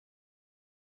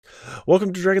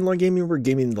Welcome to Dragon Law Gaming, where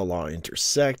gaming and the law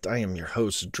intersect. I am your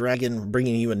host, Dragon,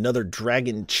 bringing you another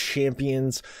Dragon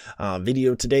Champions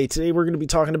video today. Today we're going to be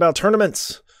talking about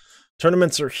tournaments.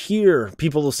 Tournaments are here.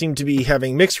 People seem to be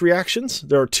having mixed reactions.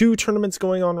 There are two tournaments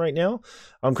going on right now.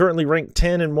 I'm currently ranked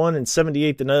 10 in one and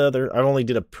 78th in another. I only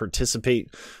did a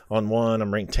participate on one.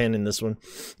 I'm ranked 10 in this one.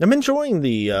 I'm enjoying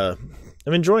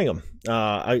them.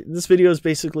 This video is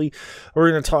basically, we're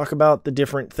going to talk about the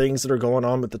different things that are going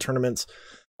on with the tournaments.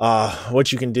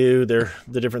 What you can do, the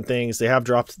different things. They have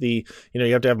dropped you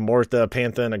have to have Mortha,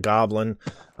 Pantha, and a Goblin.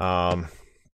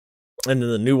 And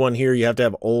then the new one here, you have to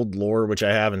have Old Lore, which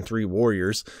I have, and 3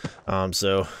 Warriors.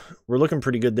 So we're looking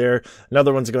pretty good there.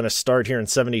 Another one's going to start here in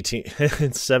 17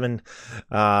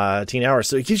 hours.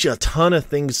 So it gives you a ton of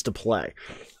things to play.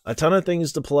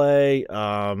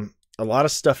 A lot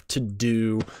of stuff to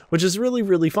do, which is really,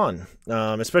 really fun.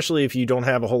 Especially if you don't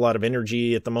have a whole lot of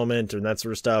energy at the moment and that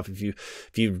sort of stuff. If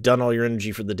you've done all your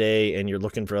energy for the day and you're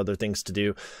looking for other things to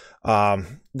do,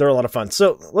 they're a lot of fun.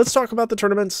 So let's talk about the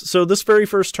tournaments. So this very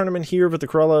first tournament here with the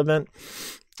Cruella event,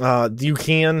 you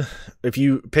can, if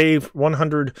you pay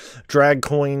 100 drag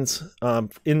coins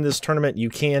in this tournament,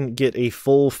 you can get a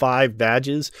full 5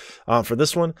 badges for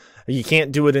this one. You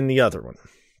can't do it in the other one.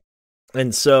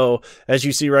 And so, as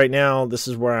you see right now, this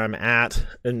is where I'm at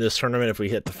in this tournament. If we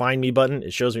hit the Find Me button,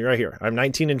 it shows me right here. I'm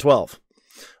 19 and 12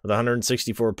 with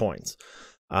 164 points.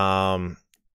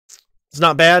 It's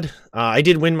not bad. I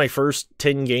did win my first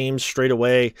 10 games straight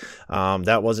away.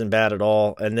 That wasn't bad at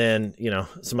all. And then,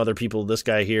 some other people, this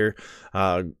guy here,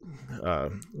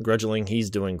 Grudgeling, he's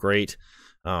doing great.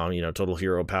 Total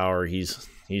hero power. He's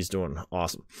doing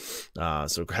awesome.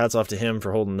 So hats off to him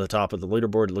for holding the top of the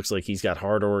leaderboard. It looks like he's got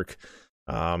hard orc,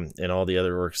 and all the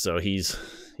other orcs. So he's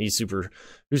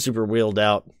super wheeled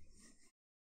out.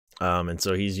 And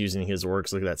so he's using his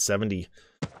orcs. Look at that,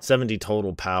 70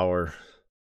 total power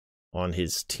on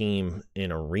his team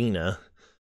in arena.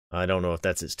 I don't know if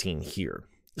that's his team here.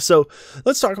 So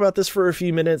let's talk about this for a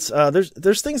few minutes.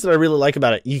 There's things that I really like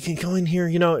about it. You can go in here,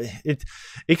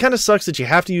 it kind of sucks that you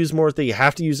have to use Mortha, you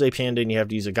have to use a Panda, and you have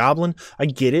to use a Goblin. I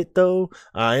get it though.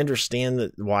 I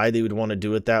understand why they would want to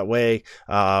do it that way.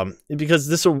 Because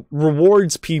this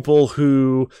rewards people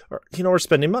who are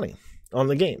spending money on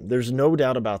the game. There's no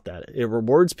doubt about that. It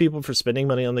rewards people for spending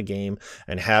money on the game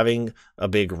and having a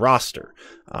big roster.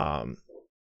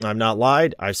 I'm not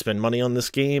lied. I've spent money on this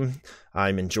game.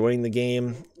 I'm enjoying the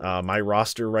game. My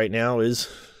roster right now is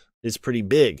pretty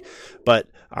big, but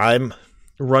I'm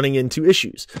running into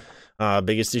issues.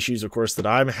 Biggest issues, of course, that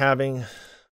I'm having.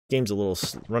 Game's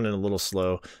running a little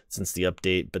slow since the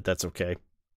update, but that's okay.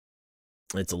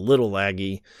 It's a little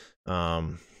laggy,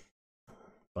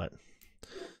 but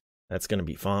that's going to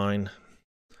be fine.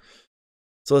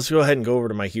 So let's go ahead and go over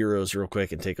to my heroes real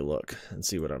quick and take a look and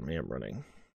see what I am running.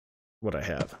 What I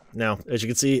have now, as you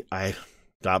can see, I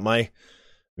got my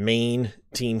main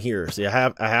team here. See, I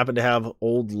happen to have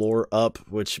Old Lore up,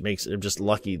 which makes it just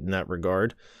lucky in that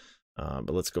regard.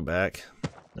 But let's go back.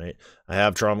 Right, I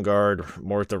have Tromgard,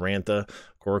 Mortha, Rantha,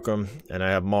 Korkum, and I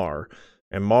have Mar.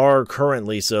 And Mar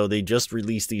currently, so they just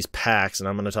released these packs, and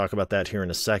I'm going to talk about that here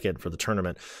in a second for the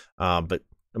tournament. But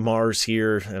Mars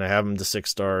here, and I have him to 6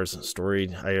 stars.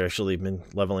 Storied, I actually been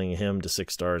leveling him to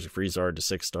 6 stars. Freezard to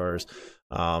 6 stars.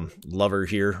 Lover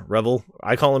here, Revel.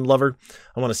 I call him Lover.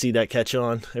 I want to see that catch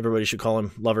on. Everybody should call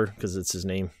him Lover because it's his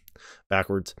name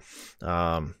backwards.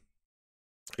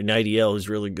 Nightiel is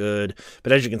really good,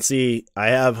 but as you can see, I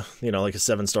have like a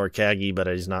 7-star Kagi, but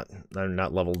I'm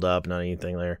not leveled up, not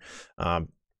anything there.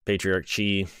 Patriarch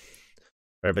Chi.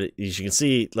 Right, but as you can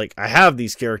see, like I have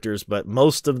these characters, but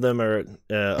most of them are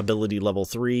ability level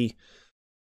 3.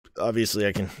 Obviously,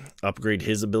 I can upgrade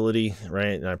his ability,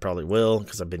 right? And I probably will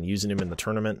because I've been using him in the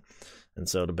tournament. And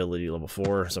so ability level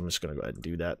 4, so I'm just going to go ahead and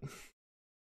do that.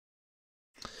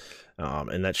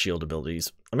 And that shield ability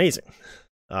is amazing.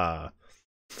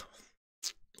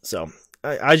 So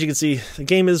as you can see, the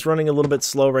game is running a little bit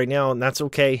slow right now, and that's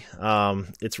okay.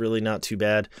 It's really not too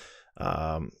bad.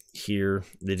 Here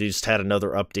they just had another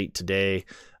update today.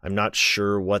 I'm not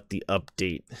sure what the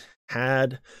update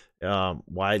had,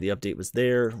 why the update was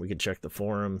there. We can check the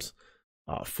forums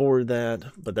for that,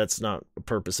 but that's not the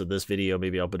purpose of this video.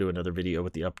 Maybe I'll do another video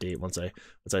with the update once I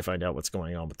find out what's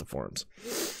going on with the forums.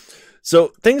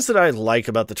 So things that I like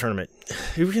about the tournament,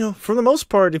 for the most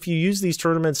part, if you use these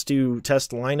tournaments to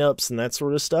test lineups and that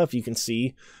sort of stuff, you can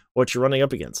see what you're running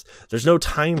up against. There's no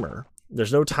timer.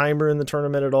 There's no timer in the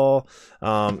tournament at all.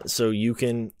 So you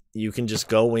can just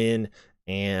go in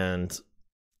and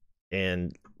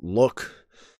look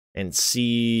and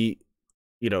see,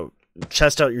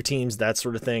 chest out your teams, that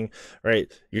sort of thing,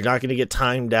 right? You're not going to get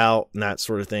timed out and that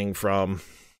sort of thing from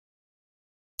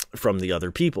the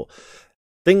other people.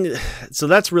 So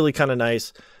that's really kind of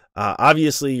nice.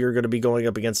 Obviously, you're going to be going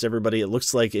up against everybody. It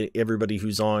looks like everybody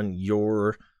who's on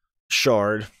your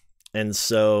shard, and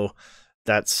so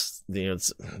that's, you know,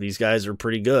 these guys are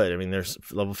pretty good. I mean, there's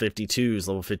level 52s,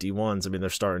 level 51s. I mean, they're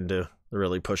starting to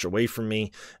really push away from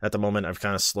me at the moment. I've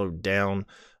kind of slowed down,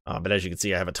 but as you can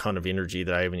see, I have a ton of energy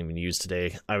that I haven't even used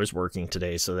today. I was working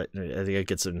today, so that I think it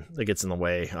gets in the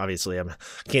way. Obviously, I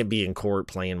can't be in court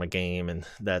playing my game and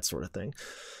that sort of thing.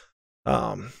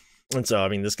 And so, I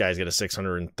mean, this guy's got a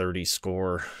 630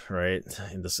 score, right?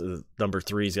 And this number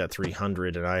 3's got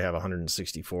 300, and I have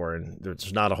 164, and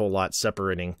there's not a whole lot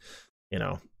separating, you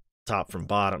know, top from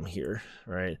bottom here,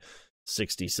 right?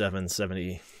 67,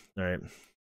 70, right?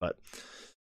 But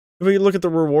if we look at the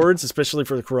rewards, especially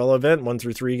for the Corella event, 1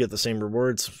 through 3 get the same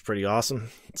rewards. It's pretty awesome.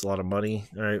 It's a lot of money,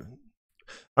 all right?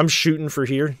 I'm shooting for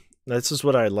here. This is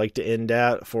what I'd like to end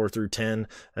at, 4 through 10.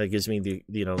 It gives me the,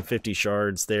 you know, 50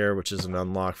 shards there, which is an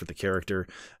unlock for the character,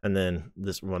 and then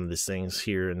this one of these things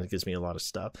here, and it gives me a lot of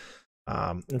stuff.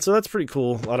 And so that's pretty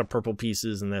cool. A lot of purple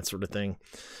pieces and that sort of thing.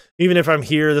 Even if I'm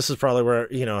here, this is probably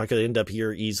where, you know, I could end up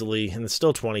here easily, and it's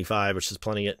still 25, which is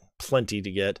plenty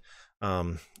to get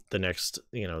the next,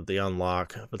 you know, the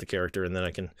unlock with the character, and then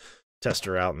I can test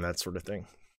her out and that sort of thing.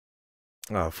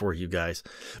 For you guys.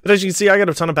 But as you can see, I got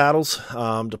a ton of battles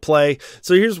to play.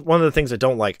 So here's one of the things I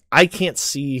don't like. I can't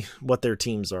see what their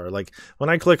teams are. Like when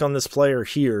I click on this player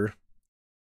here,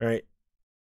 right,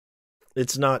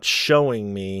 it's not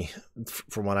showing me,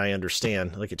 from what I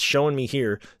understand. Like it's showing me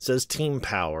here, it says team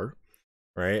power,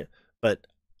 right? But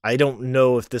I don't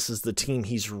know if this is the team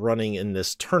he's running in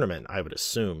this tournament. I would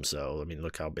assume so. I mean,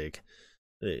 look how big,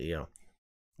 you know,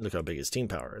 look how big his team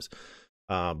power is.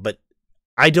 But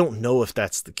I don't know if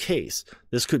that's the case.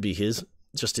 This could be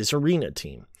just his arena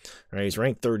team, right? He's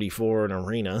ranked 34 in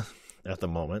arena at the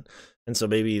moment, and so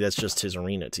maybe that's just his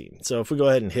arena team. So if we go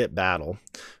ahead and hit battle,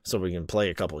 so we can play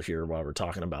a couple here while we're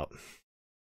talking about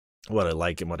what I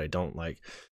like and what I don't like.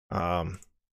 I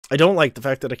don't like the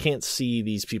fact that I can't see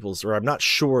these people's, or I'm not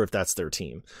sure if that's their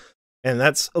team, and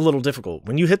that's a little difficult.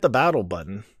 When you hit the battle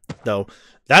button, though,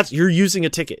 you're using a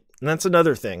ticket. And that's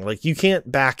another thing. Like, you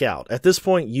can't back out. At this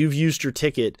point, you've used your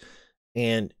ticket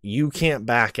and you can't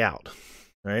back out,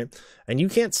 right? And you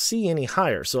can't see any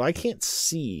higher. So I can't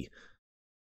see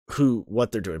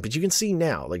what they're doing, but you can see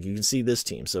now, like you can see this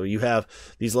team. So you have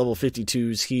these level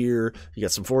 52s here. You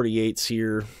got some 48s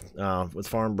here with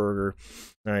Farmburger.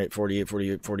 All right, 48,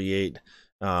 48, 48.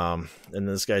 And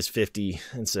this guy's 50.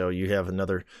 And so you have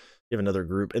another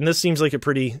group. And this seems like a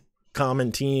pretty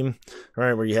common team,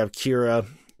 right? Where you have Kira,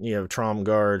 you have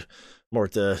Tromgard,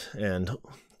 Morta, and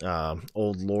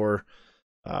Old Lore.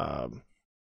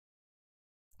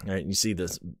 Right, you see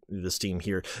this team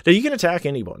here. Now you can attack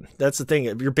anyone. That's the thing.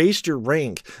 If you're based your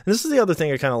rank, and this is the other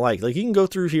thing I kind of like. Like, you can go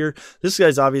through here. This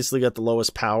guy's obviously got the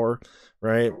lowest power,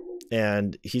 right?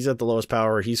 And he's at the lowest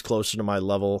power. He's closer to my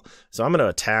level, so I'm going to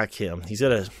attack him. He's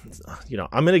at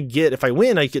I'm going to get, if I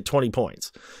win, I get 20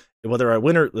 points. Whether I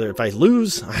win or if I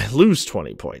lose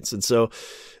 20 points. And so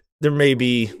there may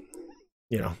be,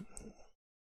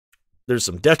 there's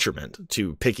some detriment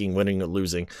to picking, winning, or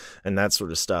losing, and that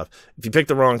sort of stuff. If you pick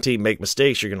the wrong team, make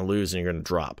mistakes, you're going to lose and you're going to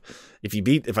drop.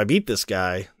 If I beat this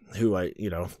guy, who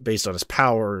based on his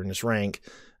power and his rank,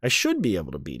 I should be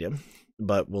able to beat him,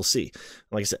 but we'll see.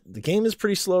 Like I said, the game is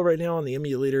pretty slow right now on the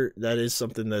emulator. That is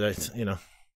something that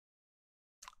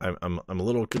I'm a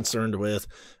little concerned with.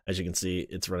 As you can see,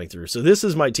 it's running through. So this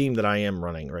is my team that I am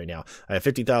running right now. I have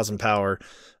 50,000 power.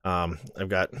 I've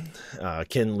got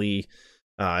Ken Lee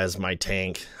as my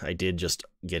tank. I did just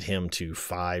get him to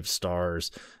 5 stars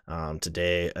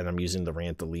today, and I'm using the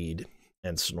Rantha lead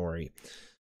and Snorri.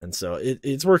 And so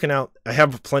it's working out. I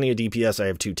have plenty of DPS. I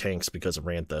have 2 tanks because of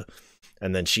Rantha.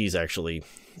 And then she's actually,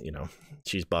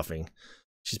 she's buffing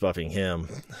him,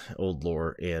 Old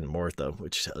Lore, and Mortha,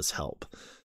 which does help.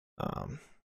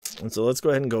 And so let's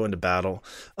go ahead and go into battle.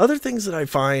 Other things that I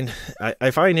find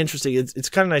interesting, it's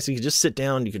kind of nice. You can just sit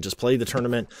down, you can just play the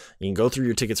tournament, you can go through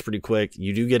your tickets pretty quick.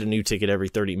 You do get a new ticket every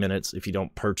 30 minutes if you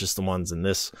don't purchase the ones in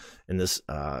this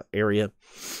area.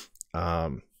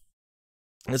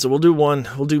 And so we'll do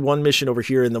one mission over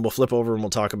here, and then we'll flip over and we'll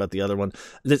talk about the other one.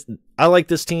 I like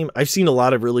this team. I've seen a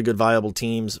lot of really good viable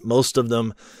teams. Most of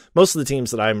the teams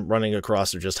that I'm running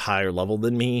across are just higher level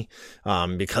than me,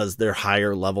 because they're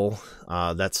higher level.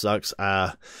 That sucks.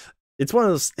 It's one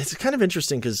of those. It's kind of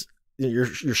interesting because your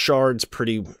shard's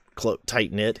pretty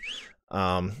tight knit.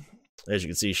 As you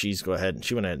can see, she went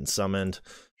ahead and summoned.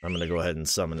 I'm going to go ahead and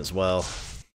summon as well.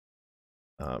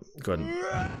 Go ahead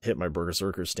and hit my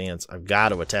Berserker stance. I've got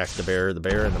to attack the bear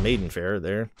and the Maiden Fair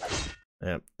there.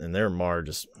 Yeah, and their Mar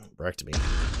just wrecked me.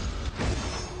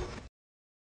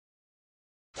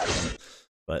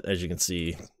 But as you can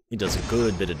see, he does a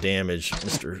good bit of damage,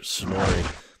 Mr. Snorri.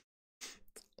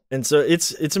 And so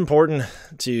it's important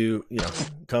to, you know,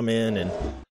 come in and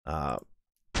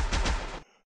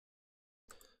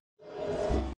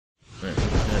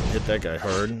hit that guy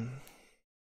hard.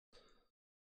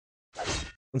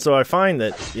 And so I find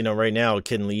that, you know, right now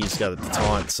Ken Lee's got the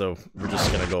taunt, so we're just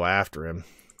gonna go after him.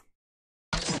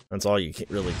 That's all you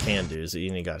really can do. So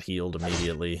he got healed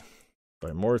immediately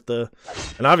by Mortha,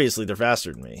 and obviously they're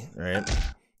faster than me, right?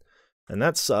 And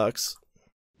that sucks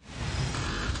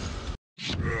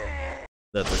that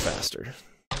they're faster.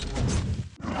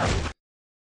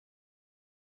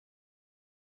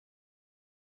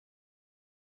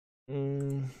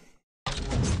 We're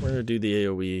gonna do the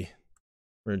AoE.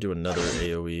 We're gonna do another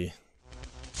AoE.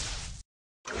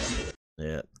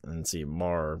 Yeah, and see,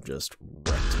 Mar just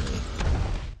wrecked me.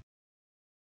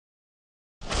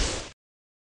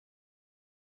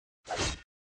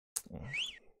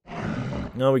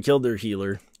 No, we killed their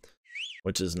healer,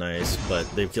 which is nice, but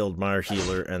they've killed my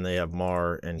healer, and they have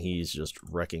Mar, and he's just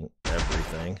wrecking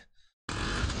everything.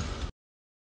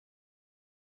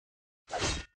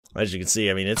 As you can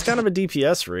see, I mean, it's kind of a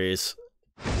DPS race.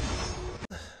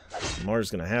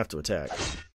 Mar's gonna have to attack.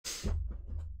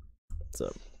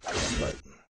 So, but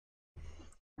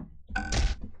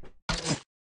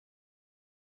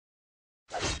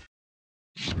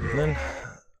and then,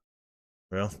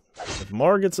 well, if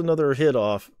Mar gets another hit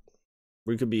off,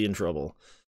 we could be in trouble.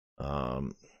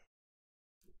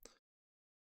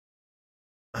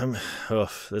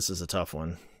 This is a tough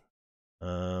one.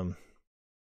 You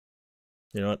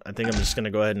know what? I think I'm just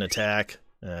gonna go ahead and attack.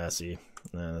 See,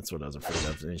 that's what I was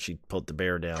afraid of. And she put the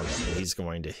bear down, and he's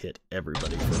going to hit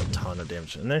everybody for a ton of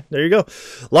damage. And there you go.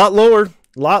 A lot lower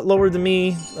than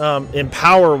me in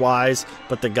power wise,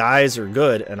 but the guys are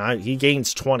good, and he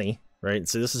gains 20. Right,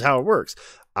 so this is how it works.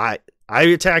 I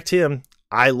attacked him.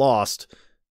 I lost.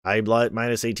 I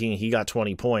minus 18. He got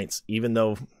 20 points, even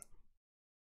though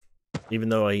he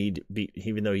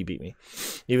beat me.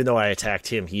 Even though I attacked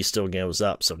him, he still goes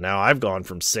up. So now I've gone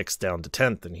from 6th down to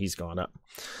 10th, and he's gone up.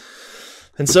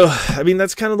 And so, I mean,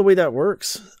 that's kind of the way that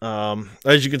works.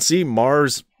 As you can see,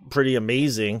 Mar's pretty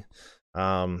amazing.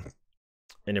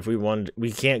 And if we wanted,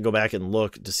 we can't go back and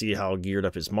look to see how geared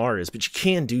up his Mar is, but you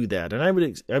can do that, and I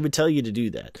would tell you to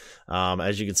do that.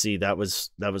 As you can see, that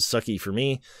was sucky for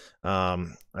me. I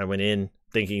went in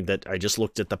thinking that I just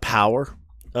looked at the power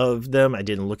of them. I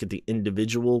didn't look at the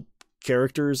individual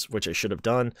characters, which I should have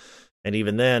done, and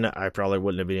even then, I probably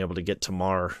wouldn't have been able to get to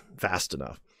Mar fast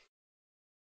enough.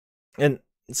 And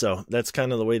so that's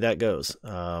kind of the way that goes.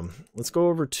 Let's go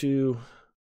over to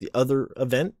the other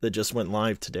event that just went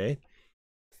live today.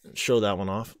 Show that one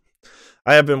off.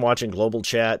 I have been watching global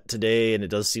chat today, and it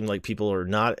does seem like people are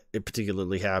not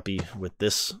particularly happy with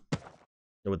this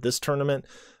tournament,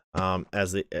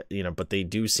 as they, you know, but they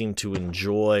do seem to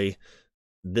enjoy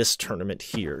this tournament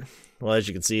here. Well, as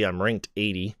you can see, I'm ranked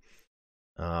 80,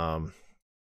 and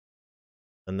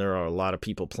there are a lot of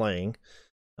people playing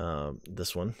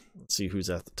this one. Let's see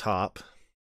who's at the top.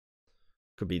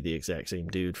 Could be the exact same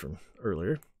dude from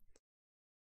earlier.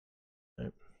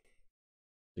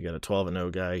 You got a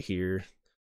 12-0 guy here.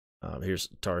 Here's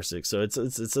Tarsix. So it's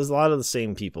a lot of the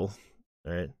same people,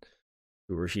 all right,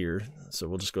 who were here. So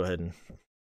we'll just go ahead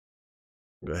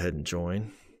and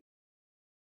join.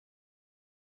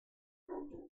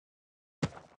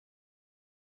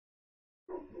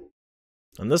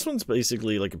 And this one's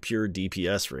basically like a pure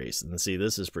DPS race. And see,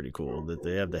 this is pretty cool that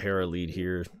they have the Hera lead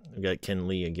here. We got Ken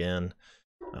Lee again.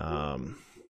 Yeah.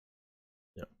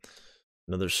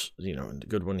 Another, you know,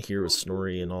 good one here with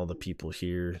Snorri and all the people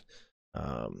here.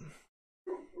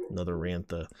 Another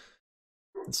Rantha.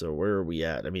 So where are we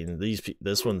at? I mean,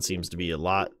 this one seems to be a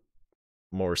lot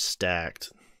more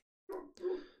stacked.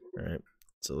 All right,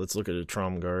 so let's look at a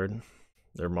Tromgard.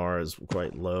 Their Mar is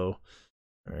quite low.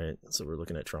 All right, so we're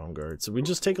looking at Tromgard. So we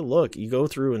just take a look. You go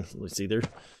through and let's see, there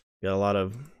got a lot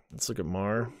of. Let's look at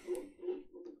Mar.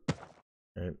 All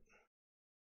right,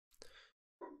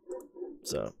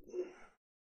 so.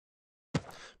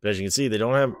 But as you can see, they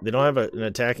don't have an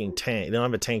attacking tank. They don't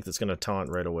have a tank that's going to taunt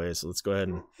right away. So let's go ahead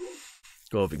and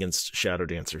go up against Shadow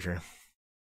Dancer here.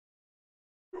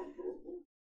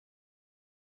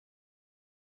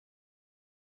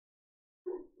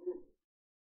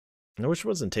 I wish it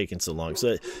wasn't taking so long.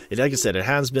 So like I said, it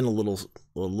has been a little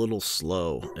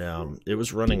slow. It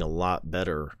was running a lot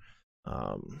better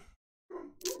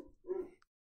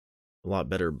a lot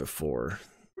better before.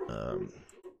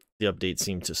 The update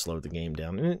seemed to slow the game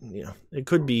down. And it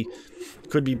could be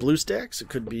BlueStacks, it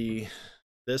could be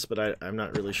this, but I'm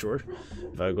not really sure.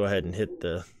 If I go ahead and hit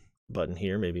the button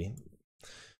here, maybe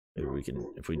we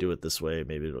can, if we do it this way,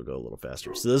 maybe it'll go a little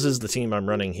faster. So this is the team I'm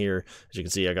running here. As you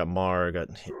can see, I got Mar, I got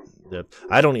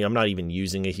I'm not even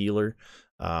using a healer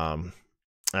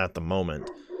at the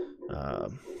moment.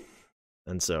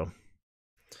 And so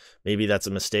maybe that's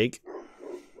a mistake.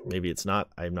 Maybe it's not.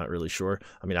 I'm not really sure.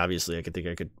 I mean, obviously, I could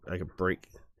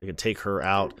take her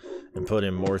out and put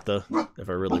in Mortha if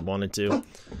I really wanted to.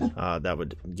 That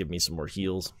would give me some more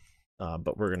heals.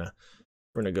 But we're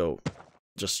gonna go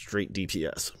just straight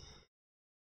DPS.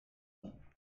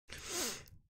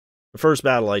 The first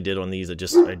battle I did on these, I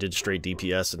did straight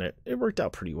DPS, and it worked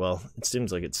out pretty well. It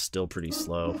seems like it's still pretty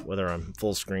slow, whether I'm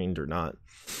full screened or not.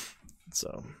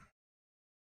 So.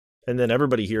 And then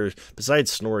everybody here,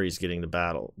 besides Snorri's getting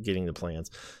the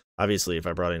plans. Obviously, if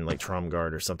I brought in like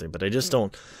Tromgard or something, but I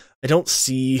don't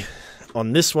see,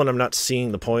 on this one, I'm not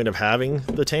seeing the point of having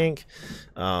the tank.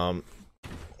 I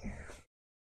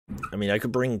mean, I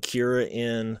could bring Kira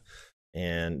in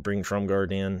and bring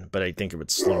Tromgard in, but I think it would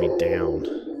slow me down.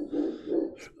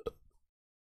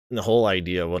 And the whole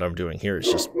idea of what I'm doing here is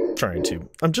I'm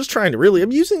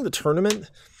using the tournament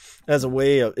as a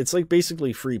way of, it's like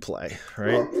basically free play,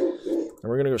 right? And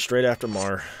we're going to go straight after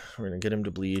Mar. We're going to get him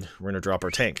to bleed. We're going to drop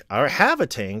our tank. I have a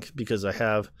tank because I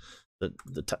have the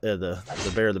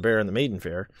bear, and the maiden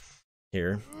fair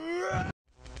here. All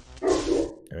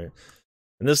right.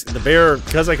 And the bear,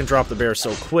 because I can drop the bear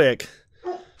so quick,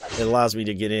 it allows me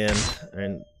to get in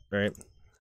and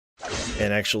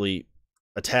actually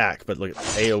attack. But look,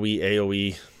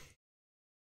 AoE.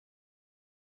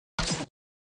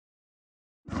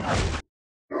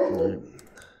 Right.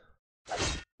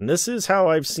 And this is how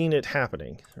I've seen it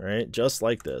happening, right? Just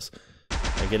like this.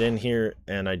 I get in here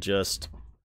and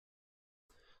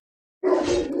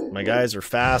my guys are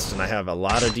fast and I have a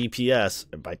lot of DPS.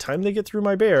 And by the time they get through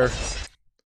my bear,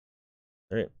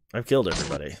 all right, I've killed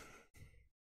everybody.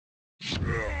 All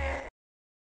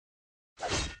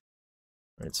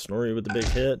right, Snorri with the big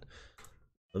hit.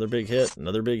 Another big hit,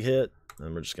 another big hit.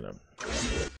 And we're just gonna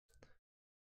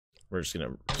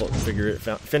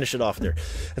finish it off there.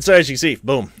 And so as you can see,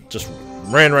 boom, just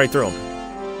ran right through him.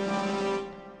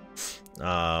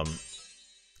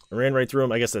 Ran right through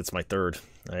him. I guess that's my third.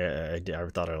 I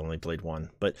thought I only played one,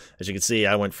 but as you can see,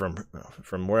 I went from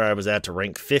where I was at to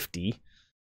rank 50,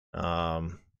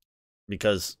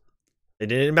 because it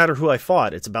didn't matter who I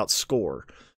fought. It's about score.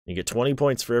 You get 20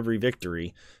 points for every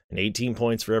victory and 18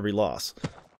 points for every loss.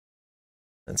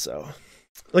 And so,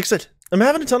 like I said, I'm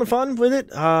having a ton of fun with it.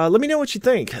 Let me know what you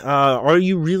think. Are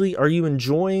you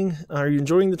enjoying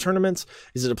the tournaments?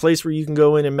 Is it a place where you can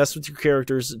go in and mess with your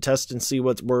characters, test and see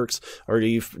what works, or do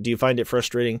you find it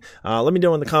frustrating? Let me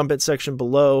know in the comment section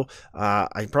below.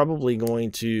 I'm probably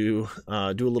going to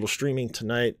do a little streaming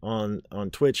tonight on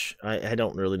Twitch. I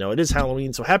don't really know. It is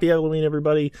Halloween, so happy Halloween,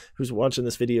 everybody who's watching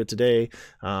this video today.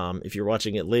 If you're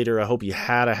watching it later, I hope you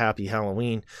had a happy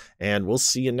Halloween, and we'll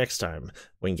see you next time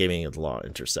when Gaming and the Law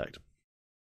intersect.